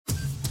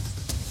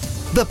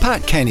The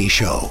Pat Kenny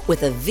Show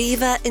with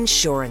Aviva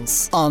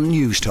Insurance on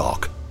News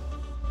Talk.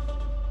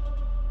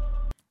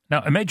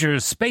 Now, a major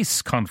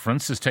space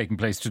conference is taking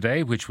place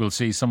today, which will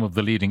see some of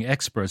the leading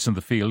experts in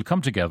the field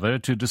come together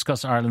to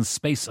discuss Ireland's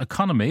space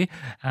economy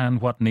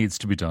and what needs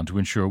to be done to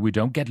ensure we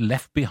don't get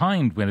left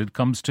behind when it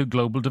comes to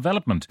global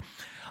development.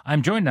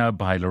 I'm joined now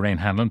by Lorraine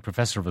Hanlon,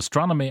 Professor of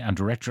Astronomy and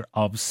Director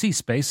of Sea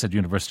Space at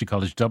University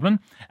College Dublin,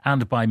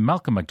 and by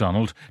Malcolm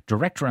Macdonald,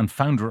 Director and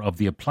Founder of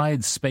the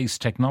Applied Space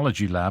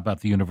Technology Lab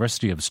at the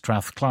University of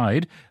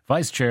Strathclyde,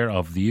 Vice Chair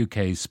of the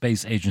UK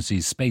Space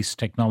Agency's Space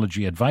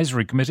Technology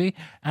Advisory Committee,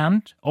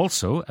 and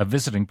also a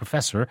visiting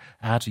Professor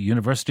at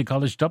University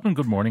College Dublin.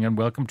 Good morning and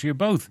welcome to you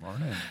both.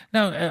 Morning.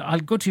 Now,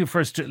 I'll go to you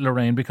first,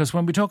 Lorraine, because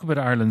when we talk about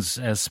Ireland's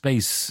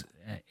space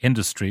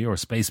industry or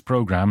space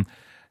programme,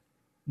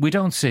 we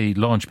don't see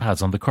launch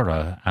pads on the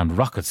Curragh and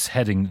rockets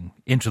heading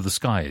into the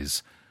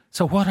skies.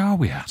 So what are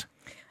we at?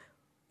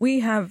 We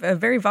have a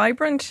very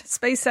vibrant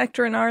space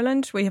sector in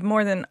Ireland. We have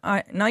more than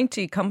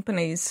 90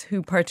 companies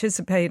who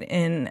participate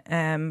in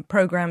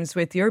programmes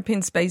with the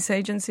European Space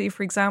Agency,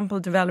 for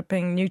example,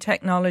 developing new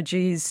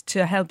technologies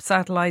to help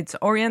satellites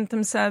orient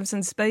themselves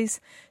in space,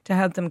 to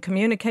help them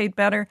communicate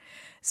better.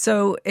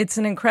 So it's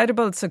an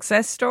incredible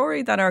success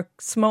story that our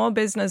small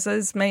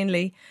businesses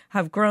mainly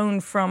have grown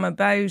from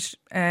about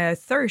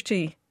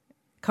 30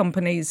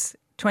 companies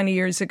 20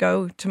 years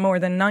ago to more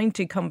than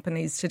 90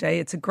 companies today.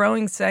 It's a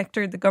growing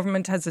sector. The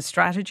government has a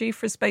strategy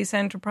for space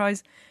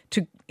enterprise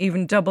to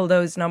even double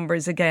those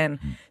numbers again.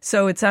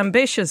 So it's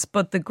ambitious,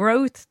 but the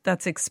growth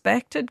that's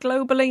expected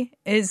globally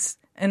is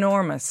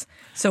enormous.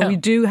 So we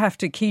do have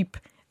to keep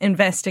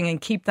investing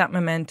and keep that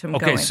momentum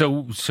going. Okay,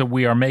 so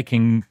we are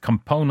making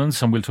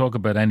components, and we'll talk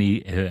about any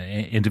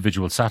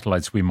individual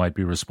satellites we might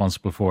be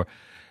responsible for.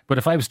 But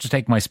if I was to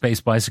take my space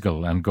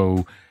bicycle and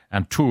go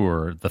and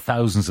tour the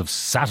thousands of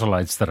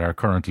satellites that are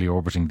currently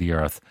orbiting the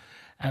Earth,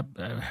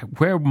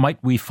 where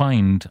might we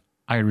find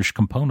Irish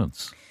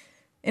components?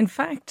 In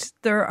fact,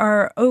 there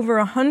are over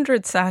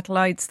 100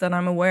 satellites that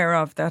I'm aware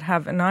of that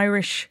have an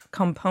Irish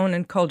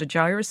component called a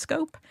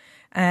gyroscope.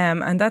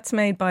 And that's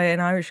made by an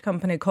Irish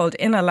company called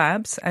Inna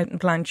Labs out in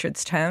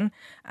Blanchardstown.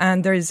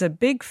 And there's a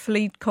big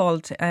fleet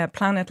called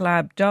Planet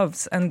Lab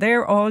Doves, and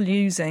they're all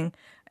using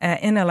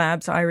Inna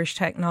Labs Irish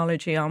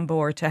technology on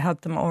board to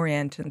help them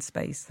orient in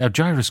space. Now,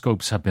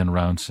 gyroscopes have been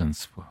around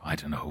since, I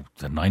don't know,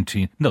 the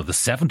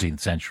 17th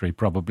century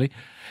probably.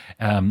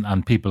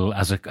 And people,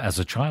 as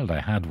a child,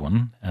 I had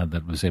one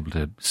that was able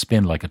to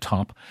spin like a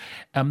top.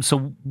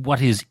 So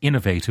what is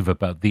innovative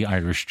about the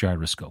Irish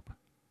gyroscope?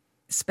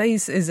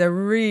 Space is a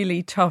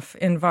really tough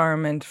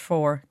environment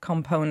for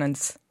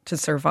components to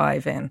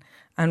survive in.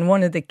 And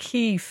one of the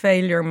key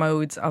failure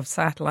modes of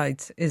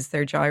satellites is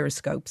their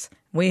gyroscopes.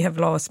 We have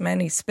lost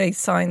many space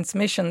science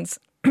missions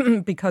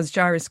because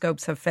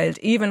gyroscopes have failed,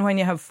 even when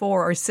you have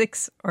 4 or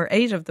 6 or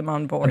 8 of them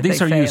on board. And these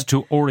are used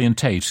to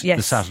orientate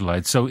the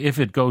satellite. So if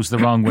it goes the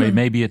wrong way,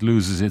 maybe it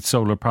loses its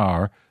solar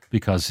power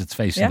because it's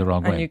facing the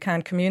wrong way. And you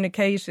can't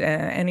communicate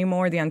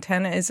anymore. The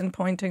antenna isn't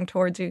pointing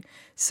towards you.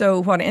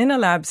 So what Inna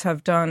Labs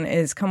have done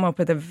is come up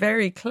with a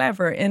very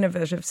clever,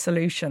 innovative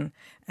solution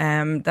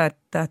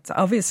that's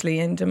obviously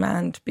in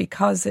demand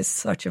because it's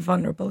such a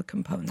vulnerable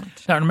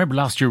component. Now, I remember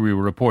last year we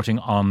were reporting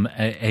on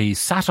a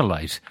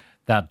satellite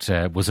that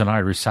was an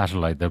Irish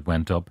satellite that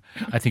went up.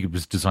 I think it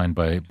was designed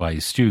by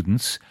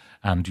students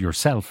and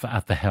yourself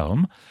at the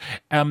helm.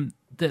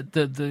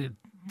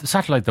 The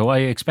satellite, though, I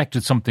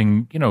expected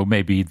something,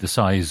 maybe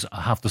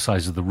half the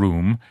size of the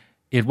room.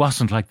 It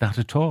wasn't like that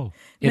at all.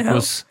 It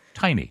was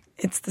tiny.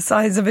 It's the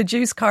size of a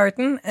juice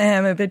carton,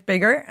 a bit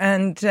bigger.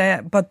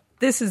 But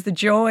this is the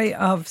joy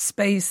of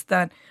space,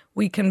 that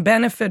we can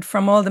benefit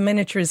from all the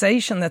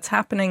miniaturization that's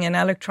happening in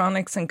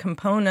electronics and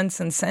components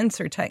and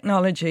sensor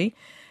technology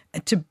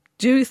to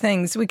do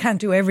things. We can't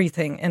do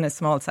everything in a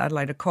small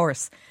satellite, of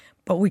course,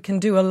 but we can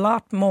do a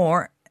lot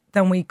more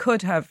than we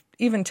could have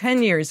even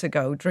 10 years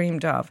ago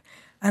dreamed of.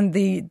 And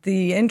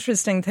the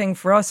interesting thing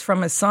for us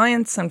from a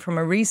science and from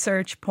a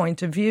research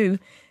point of view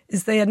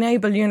is they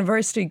enable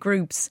university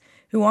groups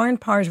who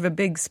aren't part of a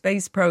big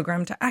space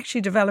program to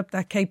actually develop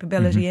that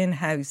capability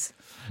in-house.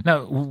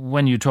 Now,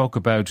 when you talk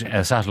about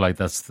a satellite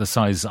that's the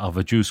size of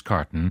a juice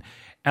carton,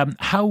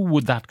 how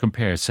would that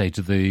compare, say,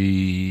 to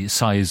the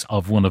size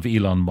of one of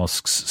Elon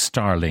Musk's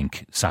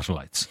Starlink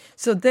satellites?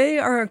 So they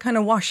are kind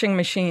of washing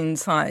machine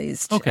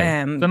sized. Okay,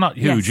 they're not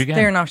huge again.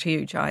 They're not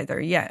huge either.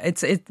 Yeah,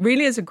 it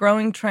really is a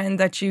growing trend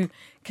that you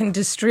can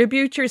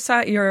distribute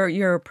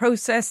your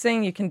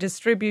processing, you can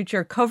distribute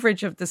your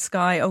coverage of the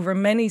sky over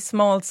many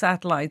small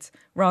satellites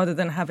rather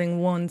than having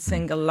one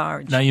single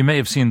large. Now, you may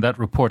have seen that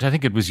report. I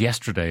think it was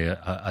yesterday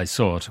I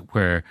saw it,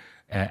 where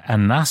a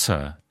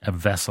NASA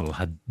vessel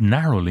had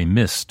narrowly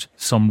missed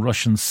some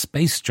Russian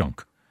space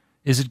junk.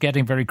 Is it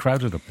getting very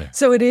crowded up there?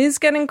 So it is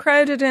getting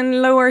crowded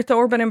in low Earth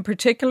orbit in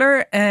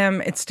particular.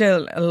 It's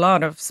still a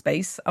lot of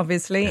space,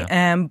 obviously.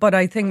 Yeah. But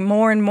I think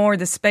more and more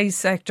the space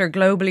sector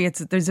globally,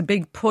 there's a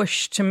big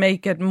push to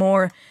make it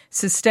more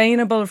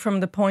sustainable from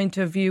the point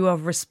of view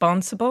of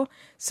responsible,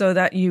 so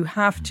that you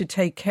have to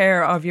take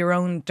care of your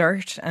own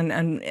dirt and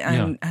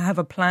have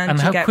a plan to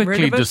get rid of it. And how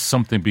quickly does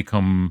something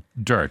become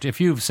dirt?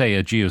 If you've, say,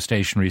 a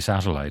geostationary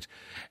satellite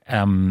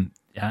and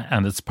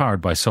it's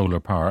powered by solar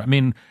power, I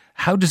mean,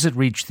 how does it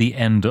reach the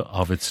end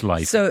of its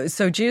life? So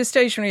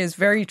geostationary is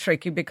very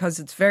tricky because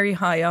it's very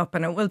high up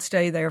and it will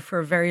stay there for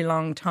a very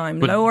long time.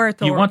 But low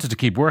Earth you want it to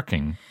keep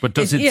working, but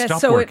does it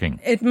stop working?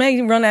 It may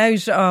run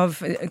out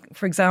of,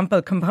 for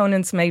example,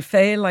 components may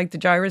fail, like the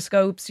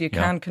gyroscopes. You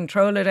can't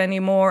control it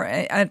anymore.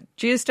 At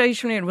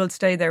geostationary, it will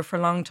stay there for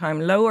a long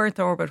time. Low Earth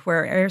orbit,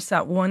 where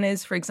AirSat 1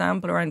 is, for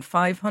example, around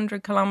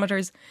 500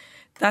 kilometres,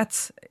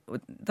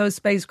 those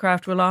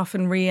spacecraft will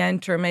often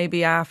re-enter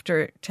maybe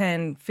after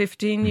 10,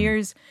 15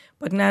 years.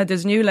 But now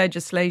there's new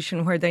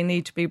legislation where they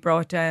need to be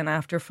brought down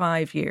after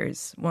 5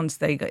 years once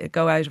they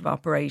go out of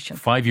operation.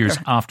 5 years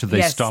after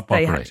they stop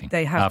operating?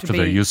 They have after to be,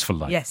 their useful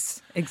life?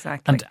 Yes,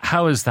 exactly. And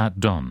how is that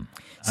done?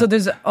 So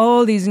there's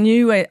all these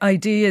new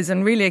ideas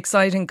and really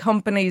exciting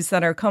companies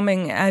that are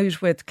coming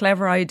out with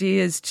clever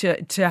ideas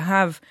to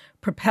have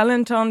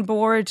propellant on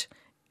board,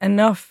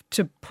 enough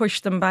to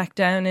push them back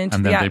down into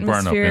the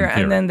atmosphere,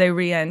 and then they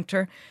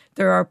re-enter.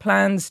 There are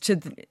plans to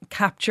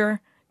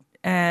capture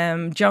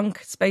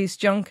space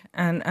junk,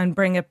 and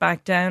bring it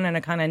back down in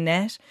a kind of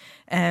net.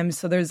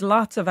 So there's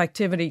lots of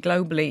activity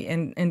globally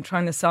in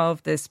trying to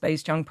solve this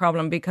space junk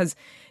problem, because,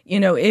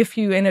 if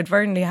you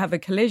inadvertently have a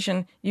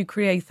collision, you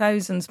create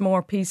thousands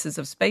more pieces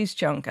of space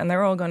junk, and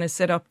they're all going to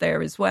sit up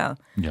there as well.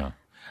 Yeah.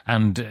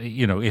 And,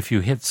 if you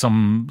hit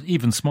some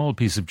even small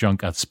piece of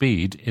junk at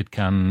speed, it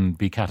can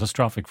be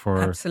catastrophic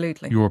for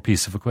your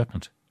piece of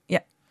equipment. Yeah,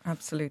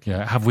 absolutely.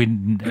 Yeah. Have we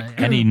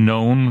any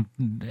known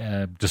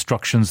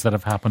destructions that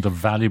have happened of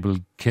valuable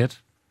kit,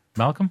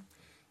 Malcolm?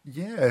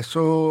 Yeah,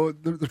 so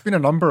there's been a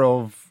number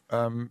of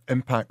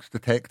impacts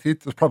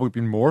detected. There's probably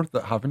been more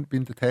that haven't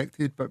been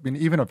detected, but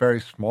even a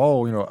very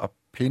small, a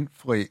paint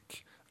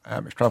flake,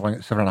 it's travelling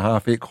at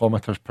 7.5, 8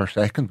 kilometres per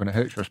second when it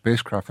hits your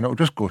spacecraft, and it'll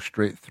just go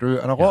straight through.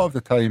 And a lot of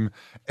the time,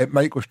 it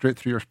might go straight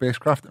through your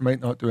spacecraft. It might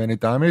not do any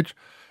damage.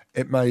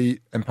 It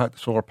might impact the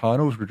solar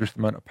panels, reduce the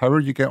amount of power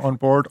you get on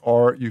board,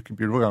 or you can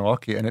be really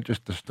unlucky and it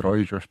just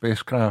destroys your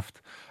spacecraft.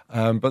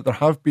 But there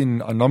have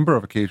been a number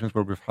of occasions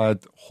where we've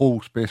had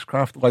whole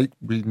spacecraft, like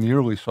we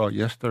nearly saw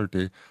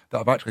yesterday, that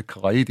have actually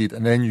collided,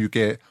 and then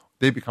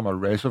they become a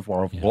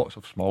reservoir of lots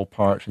of small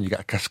parts, and you get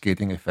a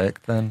cascading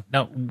effect then.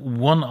 Now,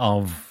 one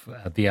of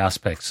the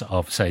aspects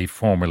of, say,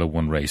 Formula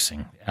One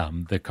racing,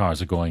 the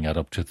cars are going at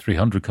up to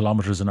 300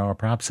 kilometres an hour,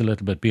 perhaps a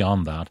little bit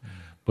beyond that,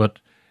 but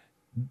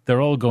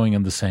they're all going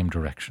in the same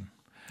direction.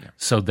 Yeah.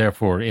 So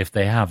therefore, if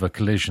they have a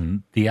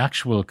collision, the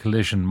actual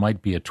collision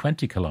might be a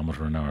 20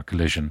 kilometre an hour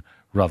collision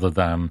rather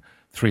than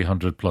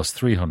 300 plus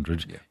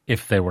 300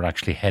 if they were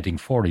actually heading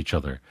for each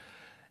other.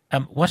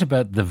 What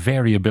about the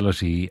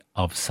variability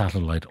of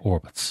satellite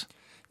orbits?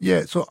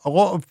 Yeah, so a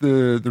lot of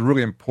the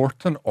really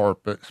important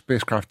orbits,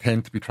 spacecraft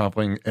tend to be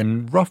travelling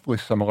in roughly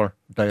similar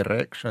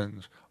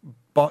directions,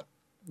 but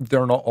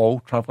they're not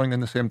all travelling in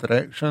the same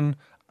direction.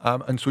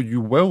 And so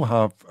you will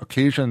have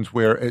occasions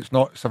where it's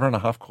not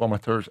 7.5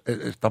 kilometres,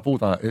 it's double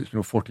that. It's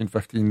 14,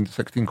 15,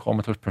 16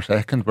 kilometres per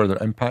second where they're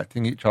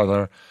impacting each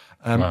other.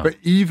 Wow. But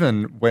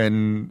even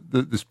when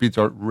the speeds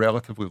are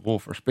relatively low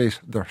for space,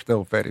 they're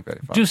still very, very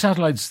fast. Do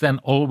satellites then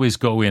always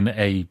go in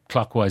a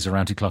clockwise or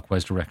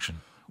anti-clockwise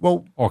direction?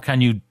 Well, or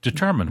can you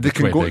determine which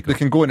way they go? They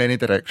can go in any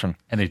direction.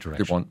 Any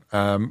direction. They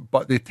want.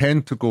 But they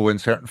tend to go in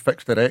certain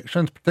fixed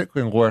directions,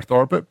 particularly in low Earth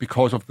orbit,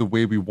 because of the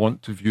way we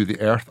want to view the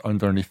Earth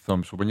underneath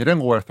them. So when you're in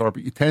low Earth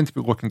orbit, you tend to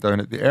be looking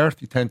down at the Earth.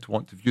 You tend to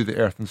want to view the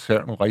Earth in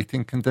certain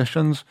lighting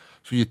conditions.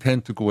 So you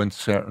tend to go in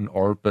certain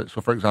orbits.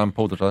 So for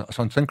example, there's a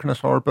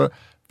sun-synchronous orbit,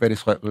 very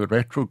slightly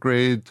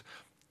retrograde.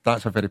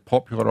 That's a very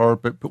popular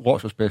orbit. Put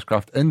lots of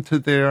spacecraft into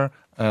there.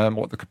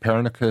 What the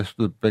Copernicus,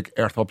 the big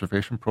Earth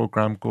observation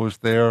program, goes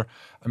there.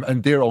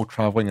 And they're all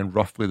travelling in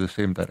roughly the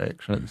same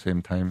direction at the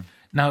same time.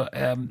 Now,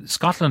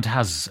 Scotland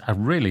has a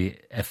really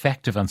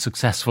effective and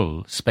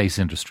successful space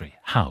industry.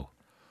 How?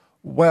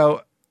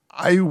 Well,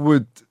 I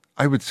would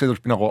say there's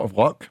been a lot of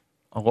luck,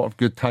 a lot of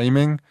good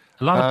timing.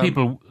 A lot of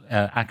people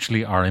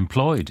actually are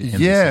employed in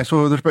this.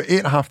 So there's about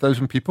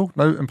 8,500 people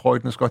now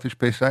employed in the Scottish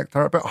space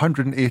sector, about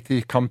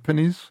 180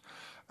 companies.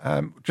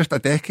 Just a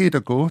decade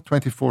ago,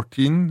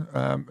 2014,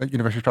 at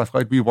University of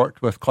Strathclyde, we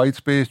worked with Clyde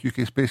Space,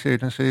 UK Space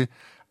Agency,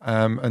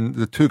 and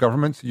the two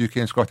governments, the UK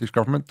and Scottish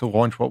government, to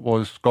launch what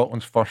was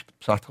Scotland's first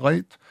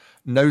satellite.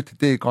 Now,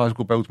 today,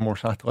 Glasgow builds more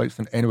satellites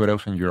than anywhere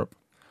else in Europe.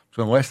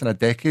 So in less than a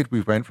decade,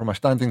 we went from a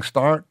standing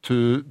start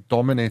to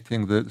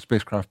dominating the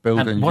spacecraft build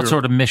in Europe. And what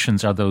sort of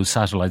missions are those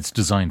satellites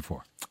designed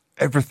for?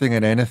 Everything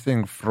and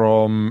anything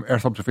from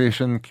Earth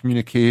observation,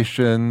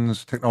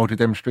 communications, technology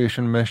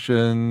demonstration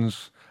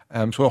missions,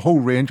 So a whole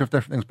range of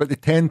different things, but they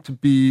tend to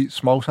be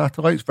small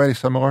satellites, very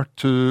similar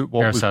to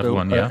what was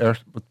built,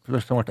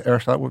 very similar to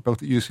AirSat, what was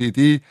built at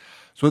UCD.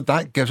 So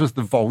that gives us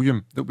the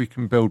volume that we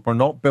can build. We're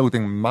not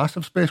building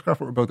massive spacecraft,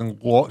 but we're building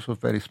lots of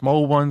very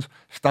small ones,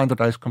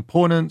 standardized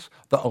components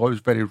that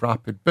allows very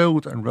rapid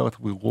build and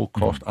relatively low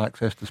cost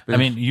access to space. I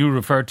mean, you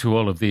refer to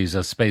all of these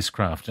as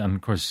spacecraft, and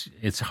of course,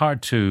 it's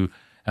hard to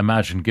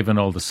imagine, given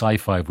all the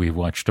sci-fi we've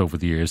watched over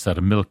the years, that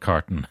a milk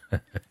carton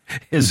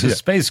is a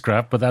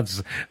spacecraft, but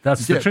that's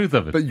the truth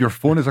of it. But your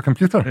phone is a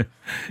computer.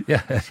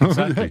 Yeah,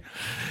 exactly.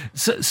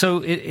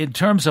 So in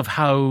terms of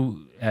how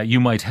you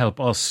might help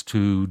us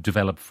to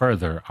develop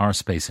further our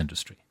space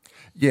industry.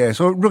 Yeah,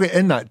 so really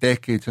in that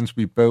decade since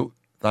we built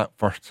that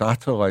first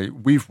satellite,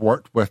 we've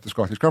worked with the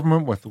Scottish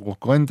Government, with the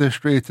local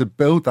industry to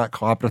build that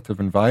collaborative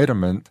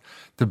environment,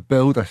 to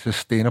build a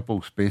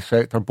sustainable space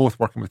sector, both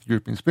working with the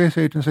European Space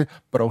Agency,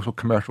 but also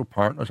commercial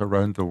partners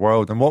around the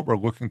world. And what we're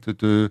looking to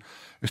do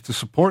is to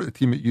support the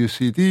team at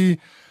UCD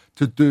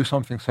to do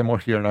something similar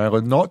here in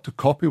Ireland, not to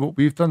copy what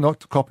we've done,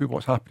 not to copy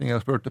what's happening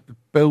elsewhere, to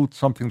build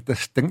something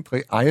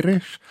distinctly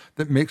Irish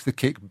that makes the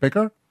cake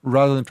bigger,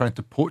 rather than trying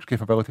to poach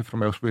capability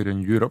from elsewhere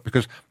in Europe,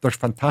 because there's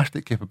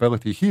fantastic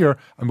capability here,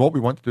 and what we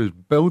want to do is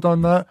build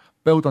on that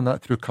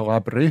through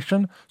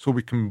collaboration, so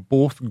we can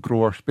both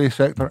grow our space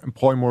sector,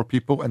 employ more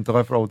people, and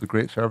deliver all the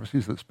great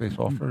services that space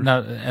offers.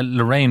 Now,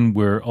 Lorraine,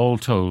 we're all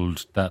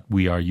told that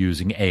we are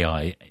using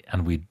AI,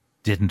 and we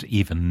didn't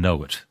even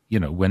know it. You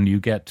know, when you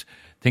get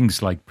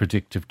things like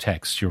predictive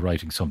text, you're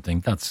writing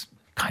something, that's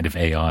kind of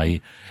AI,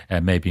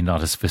 maybe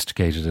not as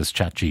sophisticated as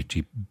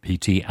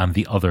ChatGPT and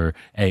the other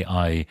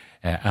AI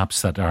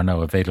apps that are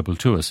now available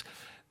to us.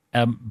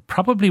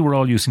 Probably we're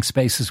all using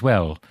space as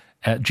well.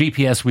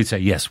 GPS, we'd say,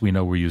 yes, we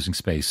know we're using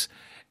space.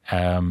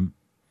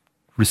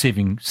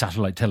 Receiving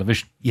satellite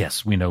television,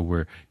 yes, we know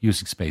we're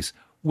using space.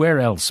 Where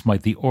else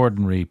might the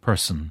ordinary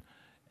person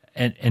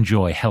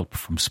enjoy help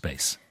from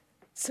space?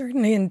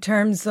 Certainly in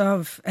terms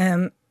of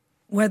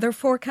weather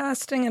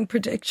forecasting and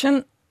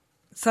prediction,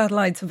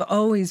 satellites have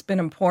always been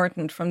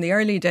important from the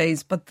early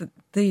days, but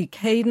the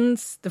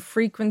cadence, the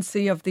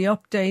frequency of the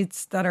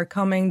updates that are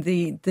coming,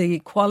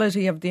 the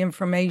quality of the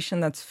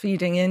information that's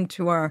feeding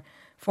into our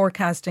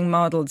forecasting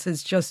models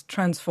is just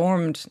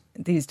transformed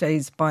these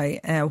days by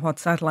what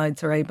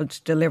satellites are able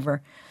to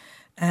deliver.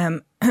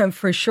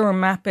 For sure,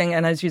 mapping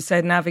and, as you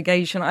said,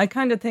 navigation, I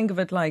kind of think of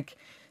it like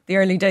the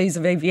early days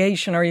of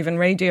aviation or even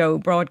radio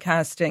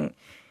broadcasting.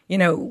 You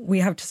know, we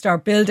have to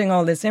start building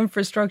all this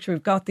infrastructure.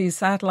 We've got these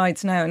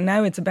satellites now, and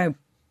now it's about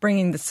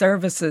bringing the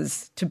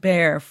services to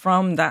bear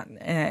from that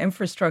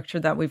infrastructure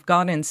that we've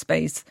got in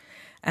space.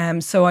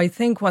 So I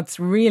think what's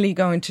really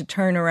going to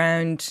turn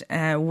around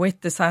with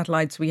the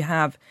satellites we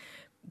have,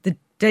 the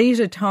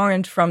data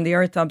torrent from the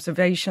Earth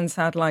observation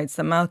satellites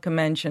that Malcolm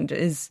mentioned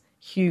is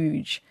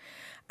huge.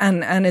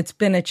 And it's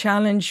been a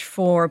challenge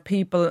for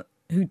people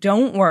who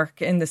don't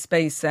work in the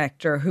space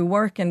sector, who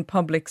work in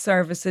public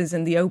services,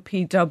 in the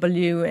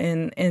OPW,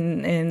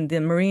 in the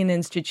Marine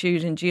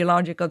Institute, in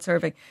Geological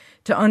Survey,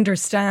 to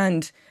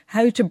understand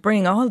how to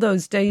bring all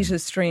those data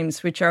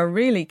streams, which are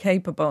really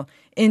capable,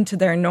 into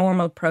their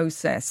normal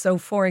process. So,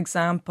 for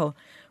example,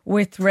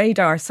 with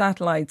radar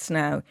satellites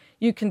now,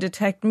 you can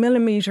detect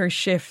millimetre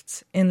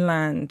shifts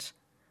inland.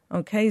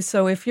 Okay,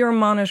 so if you're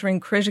monitoring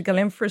critical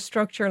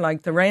infrastructure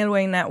like the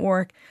railway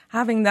network,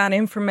 having that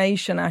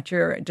information at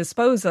your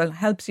disposal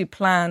helps you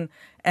plan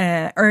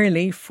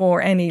early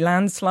for any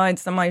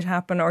landslides that might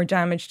happen or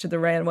damage to the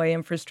railway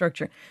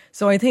infrastructure.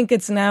 So I think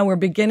it's now we're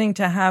beginning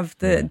to have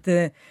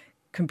the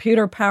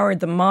computer powered,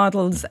 the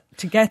models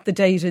to get the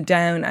data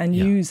down and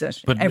use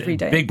it every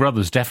day. Big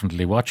Brother's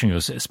definitely watching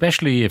us,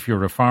 especially if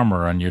you're a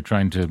farmer and you're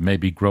trying to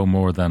maybe grow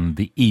more than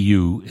the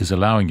EU is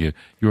allowing you.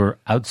 You're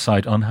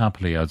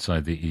unhappily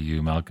outside the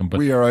EU, Malcolm,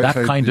 but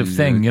that kind of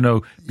thing, you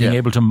know, being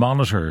able to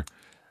monitor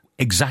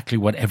exactly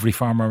what every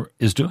farmer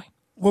is doing.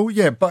 Well,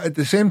 yeah, but at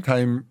the same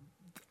time,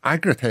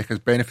 agritech has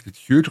benefited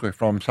hugely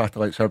from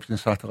satellite services and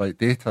satellite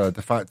data.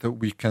 The fact that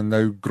we can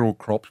now grow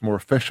crops more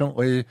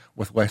efficiently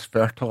with less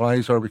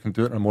fertilizer, we can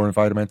do it in a more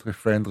environmentally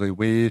friendly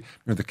way. You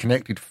know, the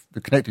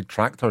connected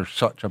tractor is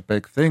such a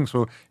big thing.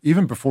 So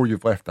even before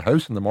you've left the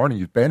house in the morning,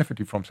 you've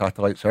benefited from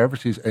satellite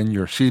services in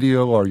your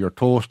cereal or your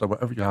toast or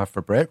whatever you have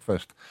for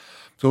breakfast.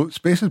 So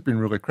space has been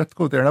really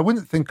critical there. And I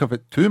wouldn't think of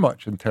it too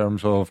much in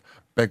terms of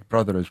Big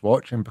Brother is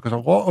watching, because a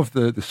lot of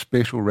the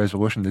spatial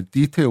resolution, the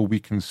detail we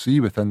can see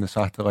within the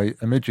satellite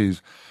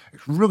images,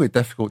 it's really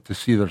difficult to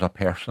see there's a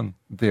person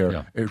there.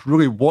 Yeah. It's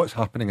really what's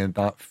happening in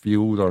that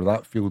field or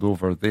that field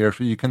over there.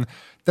 So you can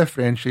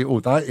differentiate,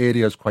 that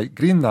area is quite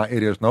green, that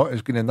area is not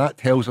as green, and that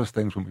tells us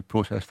things when we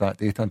process that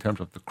data in terms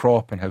of the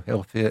crop and how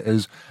healthy it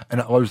is,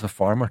 and it allows the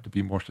farmer to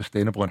be more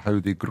sustainable in how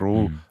they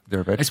grow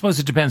their vegetables. I suppose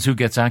it depends who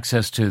gets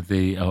access to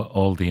the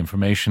all the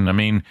information. I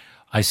mean,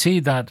 I see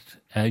that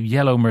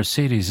yellow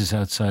Mercedes is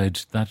outside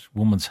that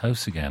woman's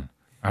house again.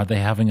 Are they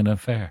having an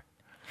affair?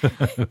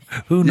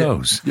 Who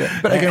knows? Yeah.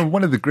 But again,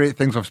 one of the great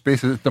things of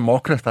space is it's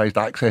democratised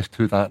access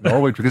to that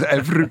knowledge because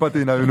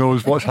everybody now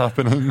knows what's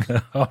happening.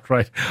 All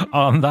right.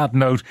 On that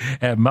note,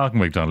 Malcolm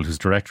Macdonald, who's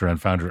director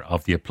and founder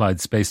of the Applied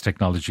Space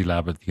Technology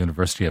Lab at the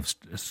University of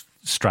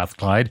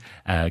Strathclyde,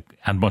 and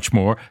much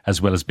more,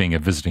 as well as being a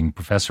visiting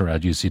professor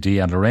at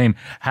UCD, and Lorraine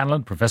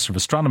Hanlon, professor of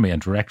astronomy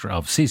and director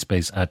of Sea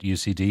Space at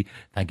UCD.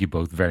 Thank you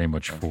both very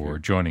much for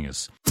joining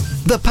us.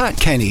 The Pat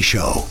Kenny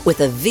Show. With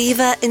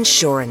Aviva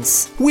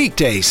Insurance.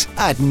 Weekdays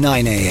at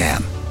 9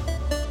 a.m.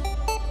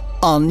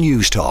 on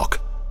News Talk.